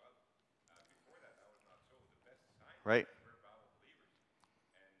 Come about. Before that, I was not so the best science. right. We're Bible believers,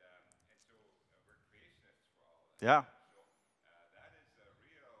 and so we're creationists for all that. Yeah, So that is a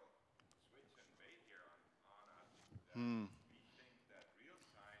real switch and bait here on us. We think that real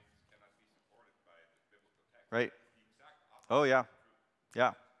science cannot be supported by the biblical text. right. The exact opposite. Oh, yeah.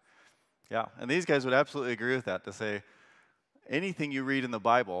 Yeah. Yeah. And these guys would absolutely agree with that, to say anything you read in the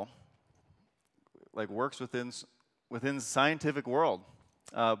Bible works within the scientific world.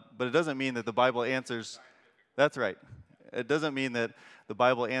 But it doesn't mean that the Bible answers. That's right. It doesn't mean that the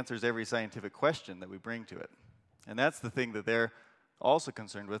Bible answers every scientific question that we bring to it. And that's the thing that they're also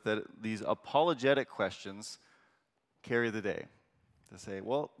concerned with, that these apologetic questions carry the day. To say,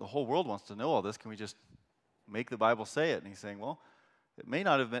 well, the whole world wants to know all this. Can we just make the Bible say it? And he's saying, well, it may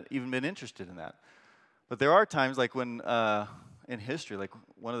not have even been interested in that. But there are times like when in history, like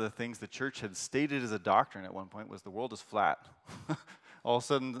one of the things the church had stated as a doctrine at one point was the world is flat. All of a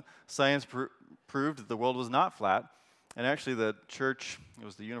sudden, science proved that the world was not flat. And actually the church, it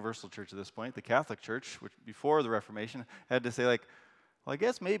was the universal church at this point, the Catholic Church, which before the Reformation, had to say well, I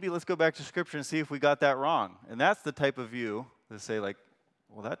guess maybe let's go back to Scripture and see if we got that wrong. And that's the type of view that say well,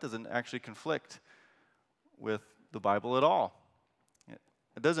 that doesn't actually conflict with the Bible at all.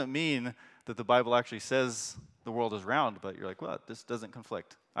 It doesn't mean that the Bible actually says the world is round, but you're well, this doesn't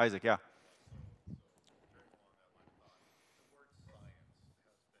conflict. Isaac, yeah.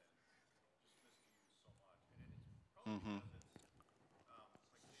 Mm-hmm.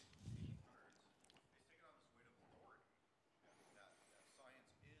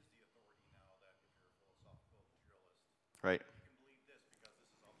 Right. You can believe this because this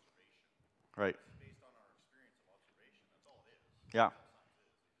is observation. Right. Based on our experience of observation. That's all it is. Yeah.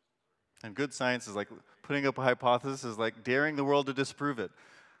 And good science is putting up a hypothesis is daring the world to disprove it.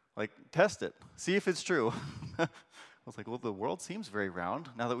 Test it. See if it's true. I was well, the world seems very round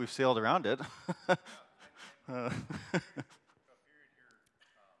now that we've sailed around it.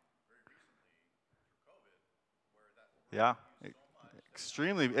 Yeah.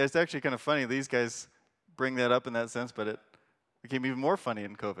 Extremely. It's actually kind of funny. These guys bring that up in that sense, but it became even more funny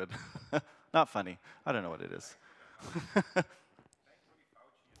in COVID. Not funny. I don't know what it is.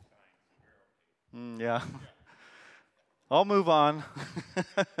 Yeah. I'll move on.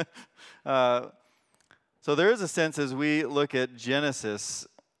 So there is a sense as we look at Genesis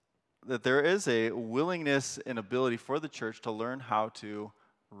that there is a willingness and ability for the church to learn how to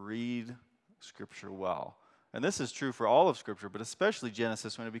read Scripture well. And this is true for all of Scripture, but especially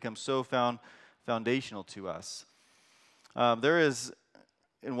Genesis when it becomes so foundational to us. There is,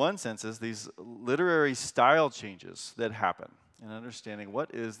 in one sense, these literary style changes that happen in understanding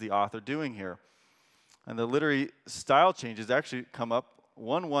what is the author doing here. And the literary style changes actually come up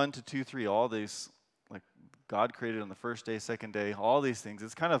 1:1 to 2:3, all these, God created on the first day, second day, all these things.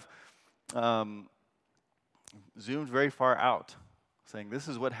 It's kind of zoomed very far out, saying this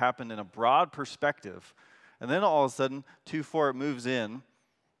is what happened in a broad perspective. And then all of a sudden, 2:4, it moves in,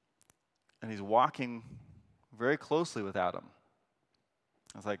 and he's walking very closely with Adam.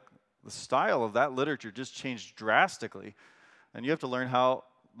 It's the style of that literature just changed drastically. And you have to learn how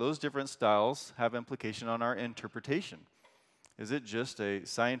those different styles have implication on our interpretation. Is it just a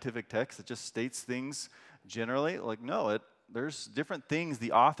scientific text that just states things generally? No, there's different things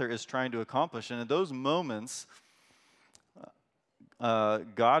the author is trying to accomplish. And in those moments, the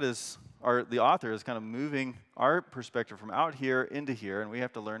author is kind of moving our perspective from out here into here, and we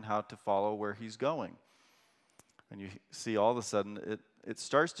have to learn how to follow where he's going. And you see all of a sudden, it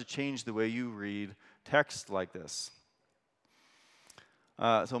starts to change the way you read text like this.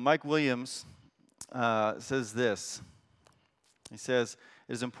 So Mike Williams says this. He says,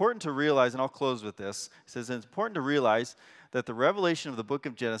 it is important to realize, and I'll close with this. He says, it's important to realize that the revelation of the book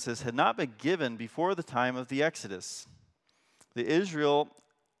of Genesis had not been given before the time of the Exodus. The Israel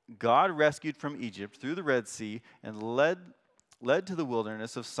God rescued from Egypt through the Red Sea and led led to the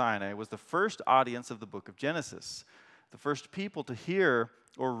wilderness of Sinai was the first audience of the book of Genesis, the first people to hear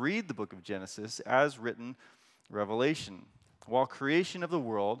or read the book of Genesis as written revelation. While creation of the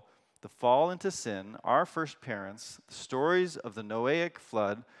world, the fall into sin, our first parents, the stories of the Noahic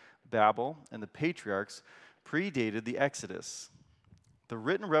flood, Babel, and the patriarchs predated the Exodus. The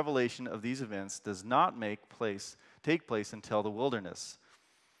written revelation of these events does not take place until the wilderness.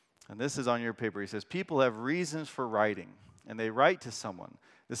 And this is on your paper. He says, people have reasons for writing, and they write to someone.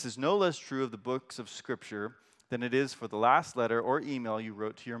 This is no less true of the books of Scripture than it is for the last letter or email you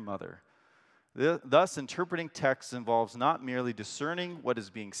wrote to your mother. Thus, interpreting texts involves not merely discerning what is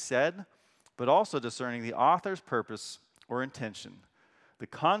being said, but also discerning the author's purpose or intention, the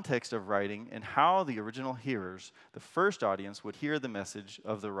context of writing, and how the original hearers, the first audience, would hear the message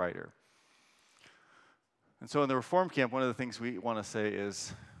of the writer. And so in the Reform Camp, one of the things we want to say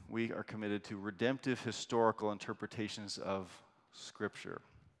is we are committed to redemptive historical interpretations of Scripture.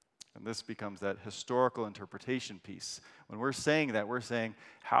 And this becomes that historical interpretation piece. When we're saying that, we're saying,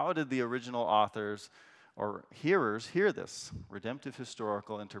 how did the original authors or hearers hear this? Redemptive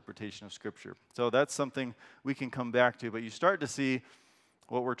historical interpretation of Scripture. So that's something we can come back to. But you start to see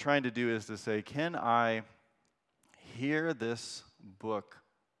what we're trying to do is to say, can I hear this book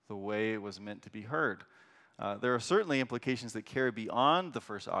the way it was meant to be heard? There are certainly implications that carry beyond the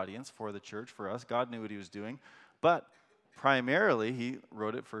first audience for the church, for us. God knew what he was doing. But primarily, he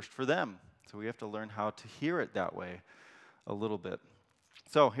wrote it first for them. So we have to learn how to hear it that way a little bit.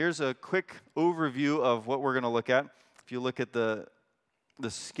 So here's a quick overview of what we're going to look at. If you look at the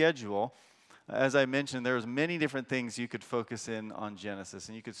schedule, as I mentioned, there's many different things you could focus in on Genesis,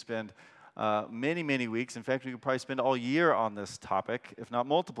 and you could spend many, many weeks. In fact, we could probably spend all year on this topic, if not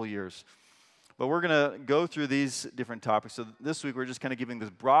multiple years. But we're going to go through these different topics. So this week, we're just kind of giving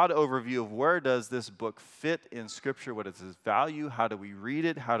this broad overview of where does this book fit in Scripture, what is its value, how do we read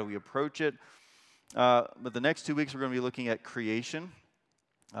it, how do we approach it. But the next 2 weeks, we're going to be looking at creation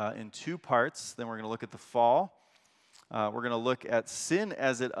in two parts. Then we're going to look at the fall. We're going to look at sin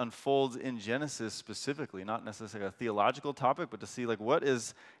as it unfolds in Genesis specifically, not necessarily a theological topic, but to see like what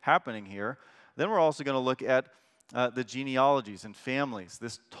is happening here. Then we're also going to look at the genealogies and families,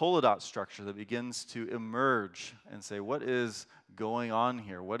 this Toledot structure that begins to emerge and say, what is going on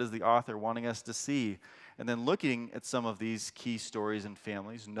here? What is the author wanting us to see? And then looking at some of these key stories and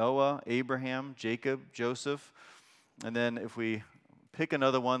families, Noah, Abraham, Jacob, Joseph. And then if we pick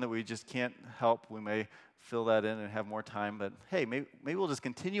another one that we just can't help, we may fill that in and have more time. But hey, maybe we'll just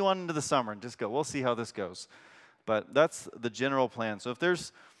continue on into the summer and just go. We'll see how this goes. But that's the general plan. So if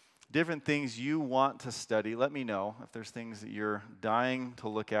there's different things you want to study, let me know. If there's things that you're dying to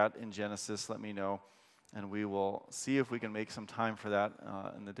look at in Genesis, let me know. And we will see if we can make some time for that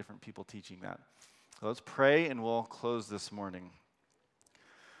and the different people teaching that. So let's pray and we'll close this morning.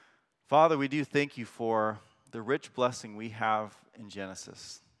 Father, we do thank you for the rich blessing we have in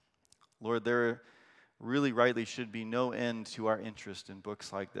Genesis. Lord, there really rightly should be no end to our interest in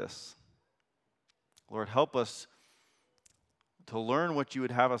books like this. Lord, help us to learn what you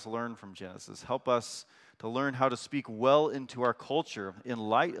would have us learn from Genesis. Help us to learn how to speak well into our culture in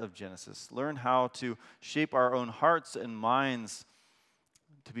light of Genesis. Learn how to shape our own hearts and minds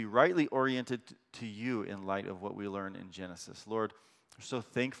to be rightly oriented to you in light of what we learn in Genesis. Lord, we're so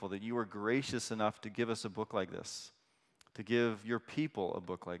thankful that you were gracious enough to give us a book like this, to give your people a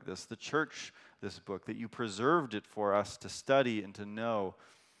book like this, the church this book, that you preserved it for us to study and to know.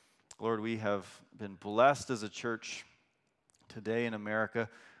 Lord, we have been blessed as a church today in America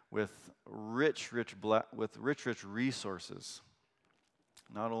with rich resources.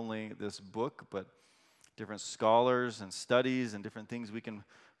 Not only this book, but different scholars and studies and different things we can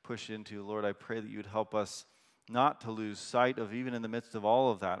push into. Lord, I pray that you would help us not to lose sight of, even in the midst of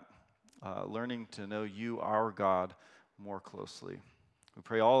all of that, learning to know you, our God, more closely. We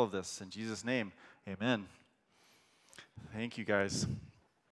pray all of this in Jesus' name. Amen. Thank you, guys.